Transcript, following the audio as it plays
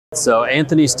So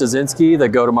Anthony Styczinski, the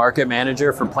go-to-market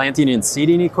manager for planting and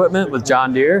seeding equipment with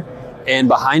John Deere. And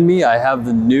behind me, I have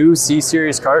the new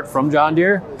C-Series cart from John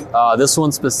Deere. This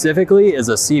one specifically is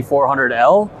a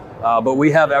C400L, but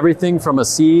we have everything from a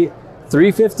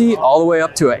C350 all the way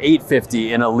up to an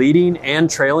 850 in a leading and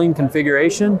trailing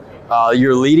configuration.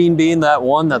 Your leading being that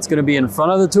one that's going to be in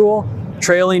front of the tool,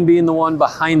 trailing being the one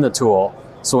behind the tool.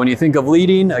 So when you think of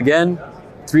leading, again,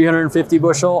 350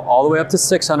 bushel all the way up to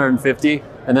 650,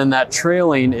 and then that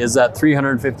trailing is that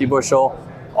 350 bushel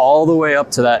all the way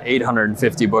up to that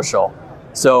 850 bushel.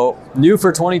 So new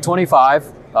for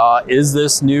 2025 is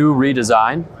this new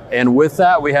redesign, and with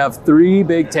that we have three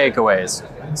big takeaways.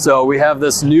 So we have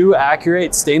this new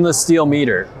accurate stainless steel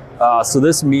meter. So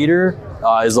this meter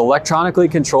is electronically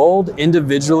controlled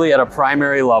individually at a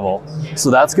primary level.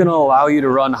 So that's going to allow you to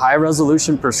run high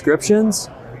resolution prescriptions,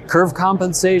 curve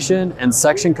compensation, and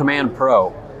Section Command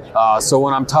Pro. So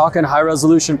when I'm talking high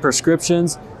resolution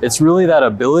prescriptions, it's really that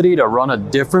ability to run a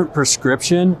different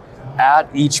prescription at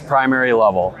each primary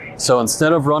level. So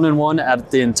instead of running one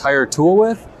at the entire tool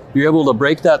width, you're able to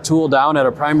break that tool down at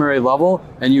a primary level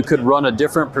and you could run a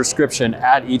different prescription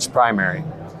at each primary.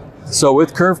 So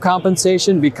with curve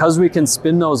compensation, because we can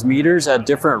spin those meters at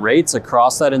different rates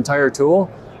across that entire tool,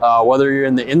 whether you're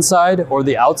in the inside or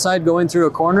the outside going through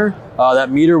a corner, that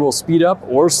meter will speed up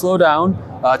or slow down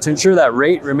to ensure that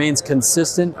rate remains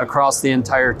consistent across the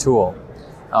entire tool.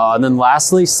 And then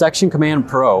lastly, Section Command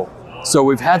Pro. So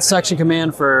we've had Section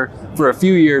Command for a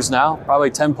few years now,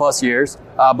 probably 10 plus years,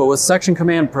 but with Section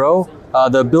Command Pro,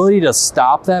 the ability to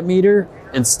stop that meter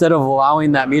instead of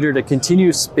allowing that meter to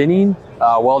continue spinning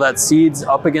while that seed's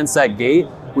up against that gate,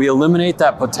 we eliminate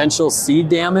that potential seed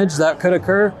damage that could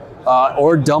occur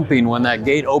or dumping when that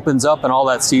gate opens up and all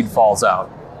that seed falls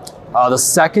out. The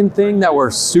second thing that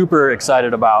we're super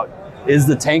excited about is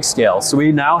the tank scale. So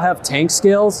we now have tank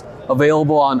scales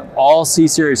available on all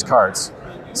C-Series carts.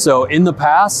 So in the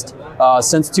past,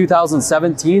 since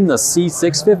 2017, the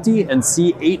C650 and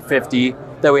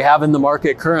C850 that we have in the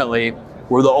market currently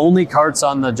were the only carts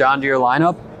on the John Deere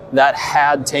lineup that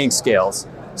had tank scales.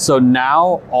 So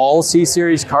now all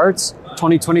C-Series carts,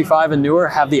 2025 and newer,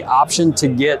 have the option to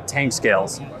get tank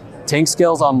scales. Tank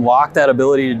scales unlock that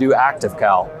ability to do active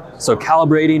cal. So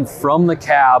calibrating from the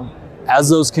cab as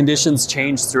those conditions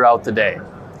change throughout the day.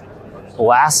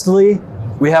 Lastly,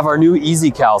 we have our new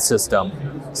Easy Cal system.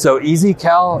 So Easy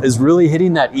Cal is really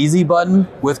hitting that easy button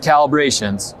with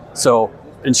calibrations. So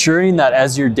ensuring that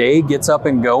as your day gets up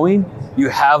and going, you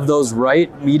have those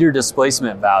right meter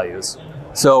displacement values.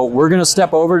 So we're gonna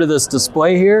step over to this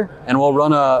display here and we'll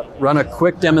run a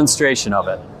quick demonstration of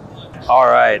it. All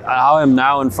right, I am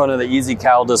now in front of the Easy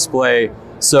Cal display.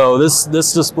 So this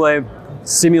display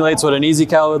simulates what an Easy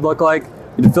Cal would look like.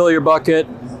 You'd fill your bucket,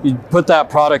 you'd put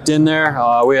that product in there.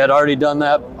 We had already done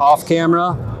that off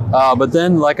camera, but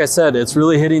then, like I said, it's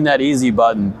really hitting that easy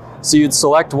button. So you'd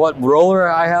select what roller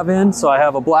I have in. So I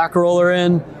have a black roller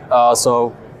in.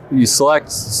 So you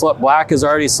select black is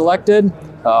already selected.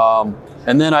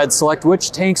 And then I'd select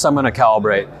which tanks I'm gonna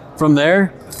calibrate. From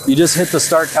there, you just hit the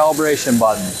start calibration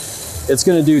button. It's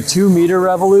gonna do 2 meter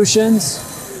revolutions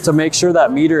to make sure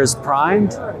that meter is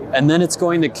primed, and then it's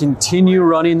going to continue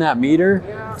running that meter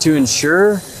to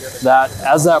ensure that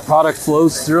as that product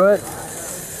flows through it,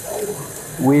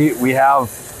 we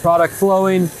have product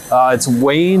flowing. It's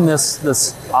weighing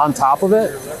this on top of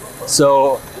it.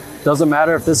 So it doesn't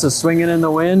matter if this is swinging in the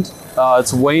wind,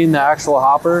 it's weighing the actual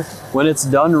hopper. When it's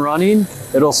done running,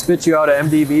 it'll spit you out an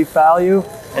MDB value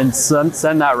and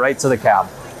send that right to the cab.